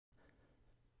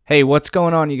Hey, what's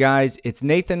going on, you guys? It's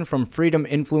Nathan from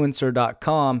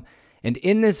freedominfluencer.com, and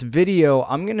in this video,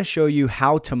 I'm going to show you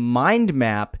how to mind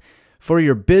map for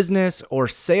your business or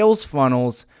sales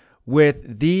funnels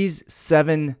with these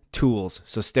 7 tools.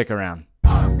 So stick around.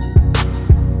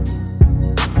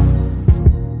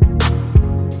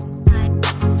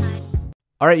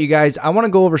 All right, you guys, I want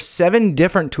to go over 7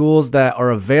 different tools that are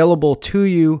available to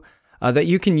you that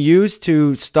you can use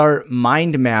to start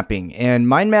mind mapping. And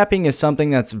mind mapping is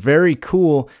something that's very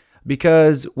cool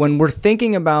because when we're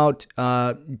thinking about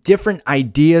different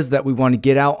ideas that we want to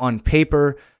get out on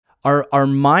paper, our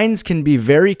minds can be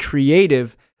very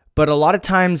creative, but a lot of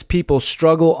times people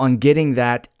struggle on getting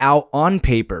that out on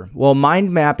paper. Well,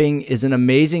 mind mapping is an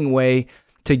amazing way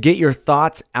to get your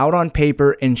thoughts out on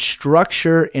paper and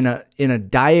structure in a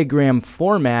diagram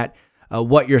format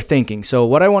what you're thinking. So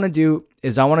what I want to do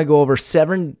is I want to go over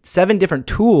seven different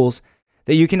tools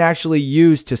that you can actually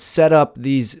use to set up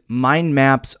these mind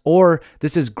maps, or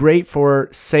this is great for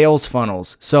sales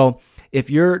funnels. So if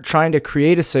you're trying to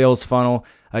create a sales funnel,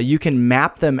 you can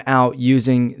map them out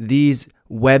using these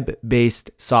web-based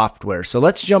software. So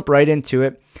let's jump right into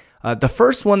it. The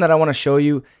first one that I want to show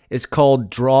you is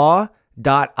called Draw.io.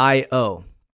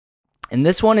 And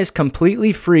this one is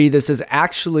completely free. This is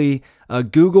actually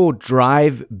Google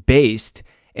Drive based.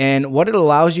 And what it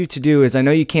allows you to do is, I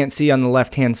know you can't see on the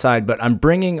left-hand side, but I'm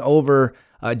bringing over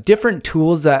different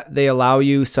tools that they allow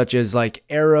you, such as like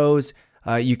arrows.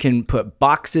 You can put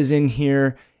boxes in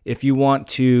here. If you want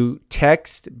to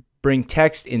bring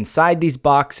text inside these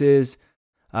boxes.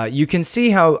 You can see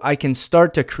how I can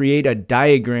start to create a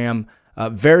diagram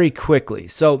very quickly.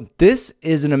 So this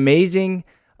is an amazing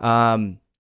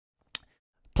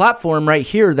platform right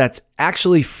here that's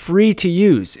actually free to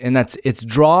use, and it's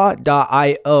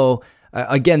Draw.io.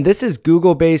 Again, this is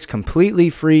Google based, completely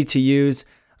free to use.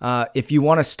 If you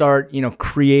want to start,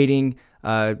 creating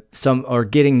or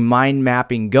getting mind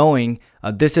mapping going,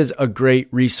 this is a great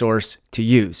resource to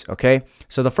use. Okay,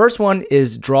 so the first one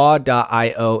is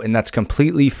Draw.io, and that's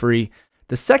completely free.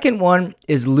 The second one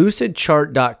is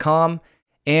Lucidchart.com,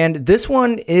 and this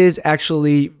one is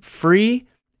actually free,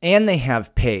 and they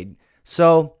have paid.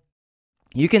 So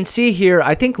you can see here,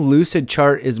 I think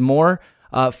Lucidchart is more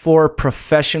for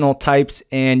professional types,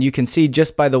 and you can see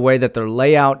just by the way that their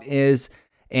layout is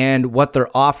and what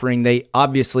they're offering, they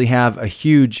obviously have a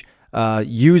huge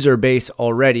user base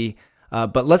already.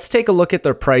 But let's take a look at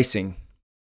their pricing.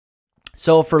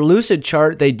 So for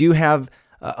Lucidchart, they do have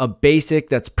a basic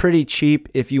that's pretty cheap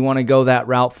if you want to go that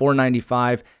route,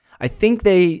 $4.95. I think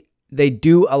they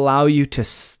do allow you to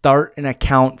start an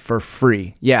account for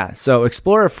free. Yeah, so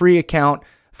explore a free account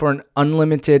for an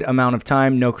unlimited amount of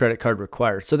time, no credit card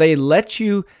required. So they let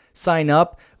you sign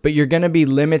up, but you're going to be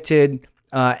limited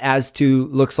as to,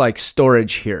 looks like,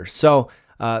 storage here. So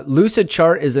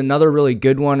Lucidchart is another really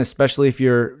good one, especially if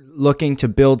you're looking to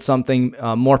build something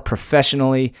more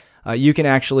professionally. You can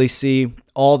actually see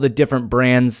all the different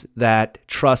brands that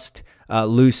trust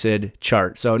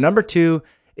Lucidchart. So number 2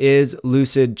 is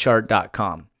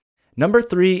Lucidchart.com. Number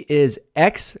 3 is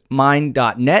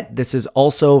xmind.net. This is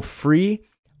also free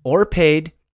or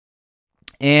paid.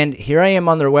 And here I am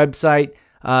on their website.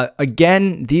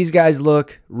 Again, these guys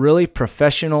look really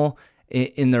professional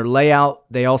in their layout.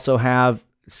 They also have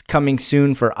coming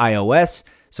soon for iOS.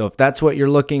 So if that's what you're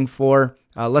looking for,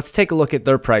 let's take a look at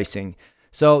their pricing.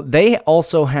 So they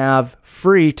also have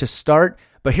free to start.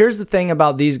 But here's the thing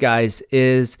about these guys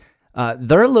is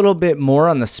they're a little bit more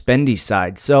on the spendy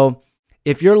side. So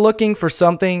if you're looking for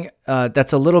something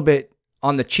that's a little bit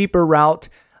on the cheaper route,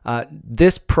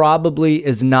 this probably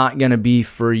is not going to be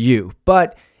for you.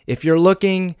 But if you're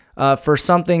looking for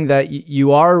something that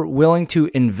you are willing to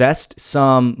invest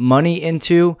some money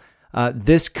into,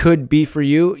 this could be for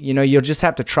you. You'll just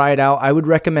have to try it out. I would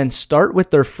recommend start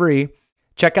with their free,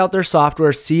 check out their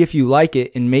software, see if you like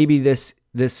it, and maybe this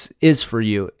is for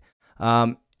you.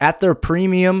 At their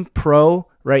Premium Pro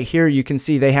right here, you can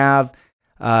see they have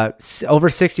over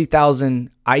 60,000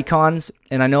 icons.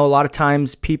 And I know a lot of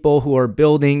times people who are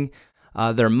building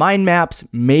their mind maps,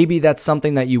 maybe that's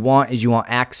something that you want, is you want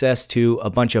access to a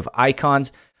bunch of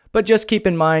icons. But just keep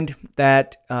in mind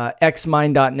that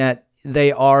xmind.net,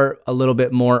 they are a little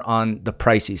bit more on the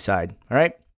pricey side. All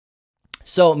right.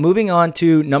 So moving on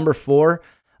to number 4,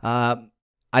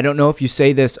 I don't know if you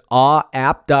say this,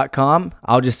 awapp.com.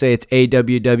 I'll just say it's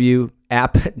awwapp.com.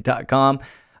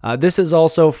 This is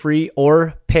also free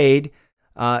or paid.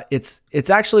 It's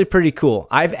actually pretty cool.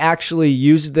 I've actually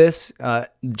used this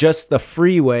just the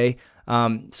free way.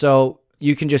 So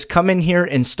you can just come in here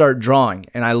and start drawing.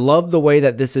 And I love the way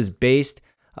that this is based.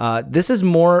 This is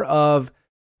more of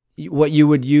what you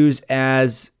would use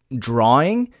as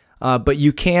drawing, but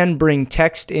you can bring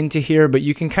text into here, but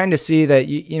you can kind of see that,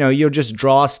 you'll just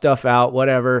draw stuff out,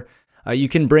 whatever. You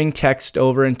can bring text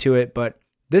over into it, but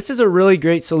this is a really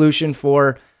great solution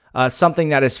for something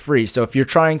that is free. So if you're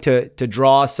trying to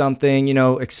draw something,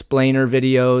 explainer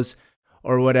videos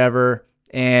or whatever,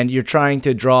 and you're trying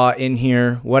to draw in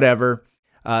here, whatever,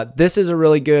 this is a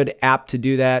really good app to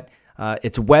do that.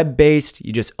 It's web-based.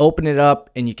 You just open it up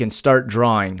and you can start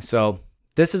drawing. So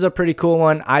this is a pretty cool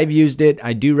one. I've used it.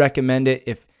 I do recommend it.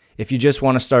 If you just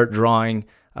want to start drawing,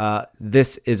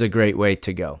 this is a great way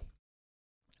to go.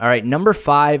 All right, number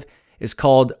 5 is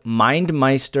called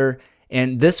MindMeister,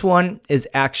 and this one is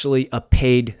actually a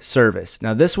paid service.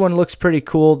 Now, this one looks pretty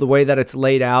cool the way that it's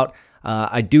laid out.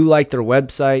 I do like their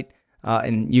website,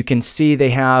 and you can see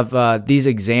they have these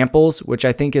examples, which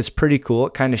I think is pretty cool.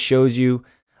 It kind of shows you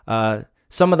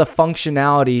some of the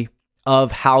functionality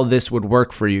of how this would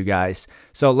work for you guys.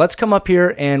 So let's come up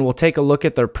here and we'll take a look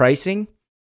at their pricing.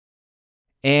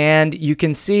 And you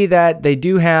can see that they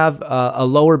do have a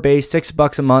lower base,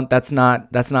 $6 a month. That's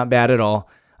not bad at all.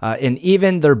 And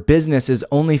even their business is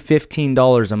only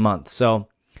 $15 a month. So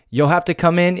you'll have to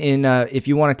come in and if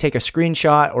you want to take a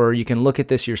screenshot, or you can look at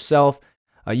this yourself,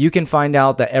 you can find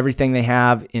out that everything they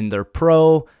have in their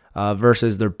pro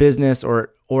versus their business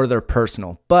or their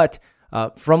personal. But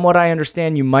from what I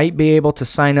understand, you might be able to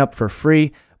sign up for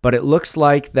free, but it looks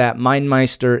like that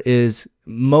MindMeister is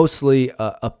mostly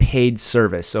a paid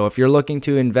service. So if you're looking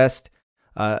to invest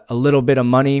a little bit of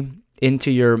money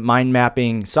into your mind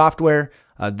mapping software,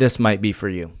 this might be for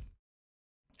you.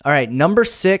 All right, number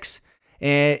 6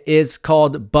 is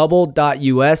called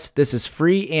Bubble.us. This is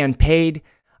free and paid.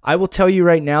 I will tell you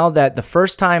right now that the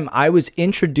first time I was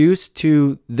introduced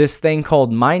to this thing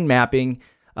called mind mapping,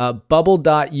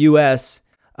 Bubble.us,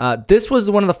 this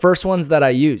was one of the first ones that I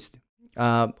used.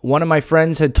 One of my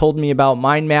friends had told me about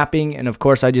mind mapping, and of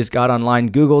course I just got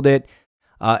online, Googled it,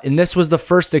 and this was the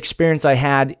first experience I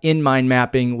had in mind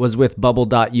mapping was with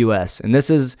Bubble.us, and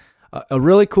this is a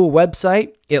really cool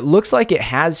website. It looks like it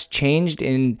has changed,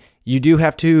 and you do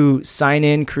have to sign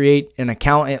in, create an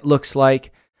account. It looks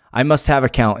like I must have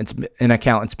an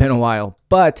account. It's been a while,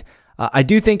 but I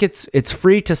do think it's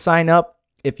free to sign up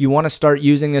if you want to start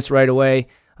using this right away.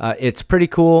 It's pretty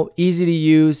cool, easy to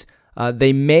use.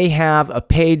 They may have a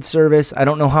paid service. I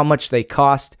don't know how much they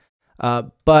cost,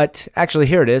 but actually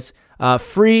here it is.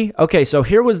 Free. Okay, so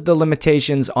here was the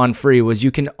limitations on free was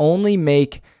you can only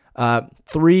make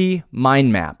 3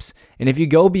 mind maps. And if you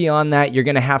go beyond that, you're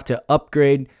going to have to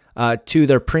upgrade to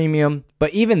their premium.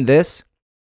 But even this,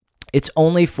 it's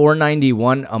only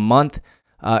 $4.91 a month.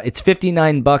 It's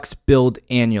 $59 billed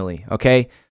annually, okay?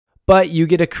 But you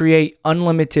get to create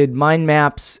unlimited mind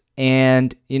maps,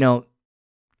 and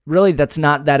really that's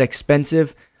not that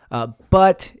expensive,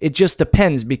 but it just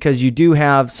depends because you do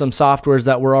have some softwares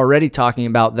that we're already talking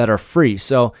about that are free.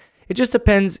 So it just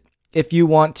depends if you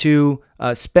want to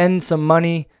spend some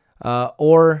money,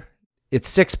 or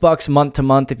it's $6 month to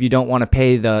month if you don't want to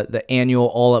pay the annual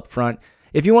all up front.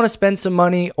 If you want to spend some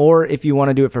money, or if you want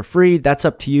to do it for free, that's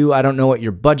up to you. I don't know what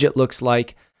your budget looks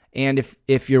like, and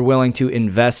if you're willing to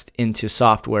invest into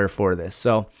software for this.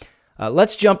 So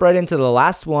let's jump right into the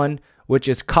last one, which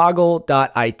is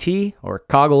Coggle.it, or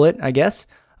Coggle It, I guess.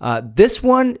 This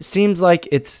one seems like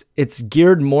it's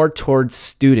geared more towards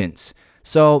students.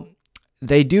 So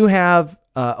they do have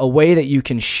a way that you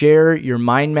can share your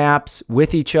mind maps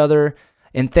with each other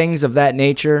and things of that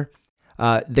nature.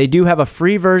 They do have a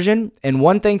free version, and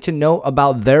one thing to note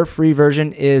about their free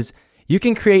version is you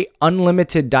can create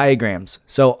unlimited diagrams.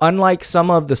 So unlike some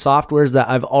of the softwares that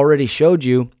I've already showed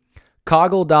you,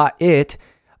 Coggle.it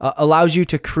allows you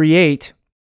to create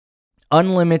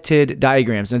unlimited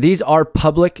diagrams. Now, these are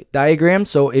public diagrams,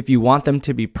 so if you want them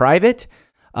to be private,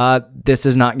 this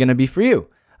is not going to be for you.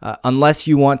 Unless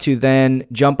you want to then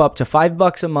jump up to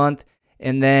 $5 a month,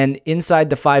 and then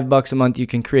inside the $5 a month, you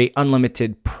can create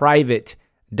unlimited private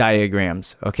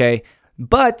diagrams, okay?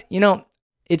 But,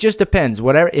 it just depends.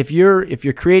 Whatever, if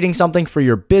you're creating something for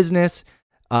your business,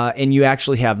 and you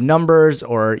actually have numbers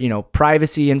or,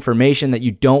 privacy information that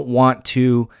you don't want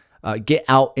to get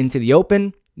out into the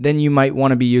open, then you might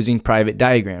want to be using private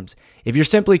diagrams. If you're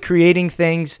simply creating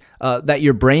things that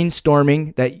you're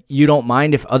brainstorming that you don't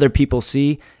mind if other people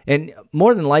see, and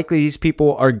more than likely these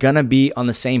people are going to be on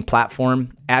the same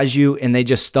platform as you, and they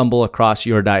just stumble across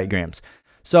your diagrams.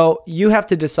 So you have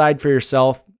to decide for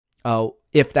yourself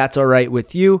if that's all right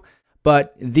with you.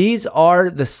 But these are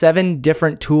the 7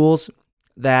 different tools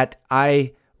that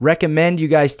I recommend you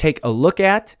guys take a look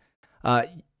at.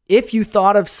 If you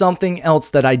thought of something else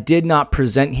that I did not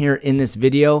present here in this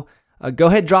video, go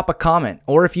ahead, drop a comment.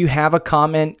 Or if you have a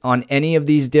comment on any of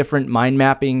these different mind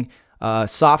mapping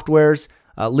softwares,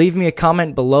 leave me a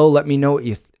comment below. Let me know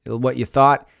what you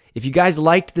thought. If you guys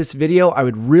liked this video, I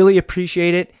would really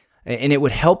appreciate it. And it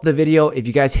would help the video if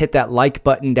you guys hit that like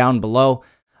button down below.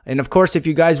 And of course, if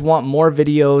you guys want more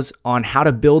videos on how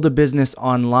to build a business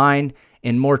online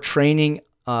and more training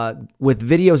with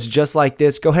videos just like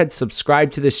this, go ahead,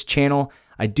 subscribe to this channel.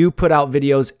 I do put out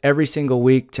videos every single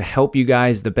week to help you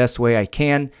guys the best way I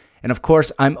can. And of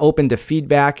course, I'm open to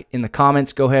feedback in the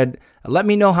comments. Go ahead, let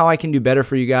me know how I can do better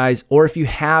for you guys, or if you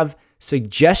have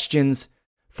suggestions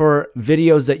for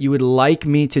videos that you would like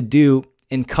me to do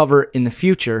and cover in the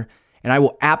future, and I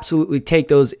will absolutely take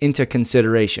those into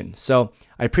consideration. So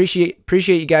I appreciate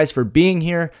you guys for being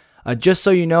here. Just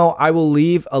so you know, I will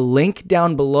leave a link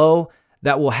down below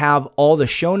that will have all the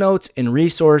show notes and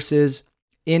resources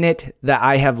in it that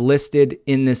I have listed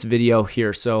in this video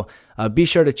here. So be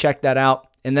sure to check that out.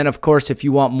 And then of course, if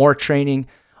you want more training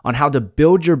on how to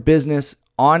build your business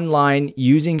online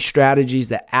using strategies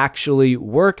that actually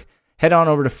work, head on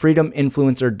over to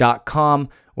freedominfluencer.com,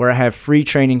 where I have free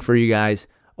training for you guys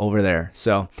over there.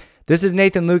 So this is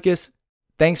Nathan Lucas.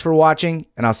 Thanks for watching,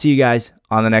 and I'll see you guys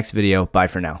on the next video. Bye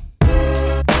for now.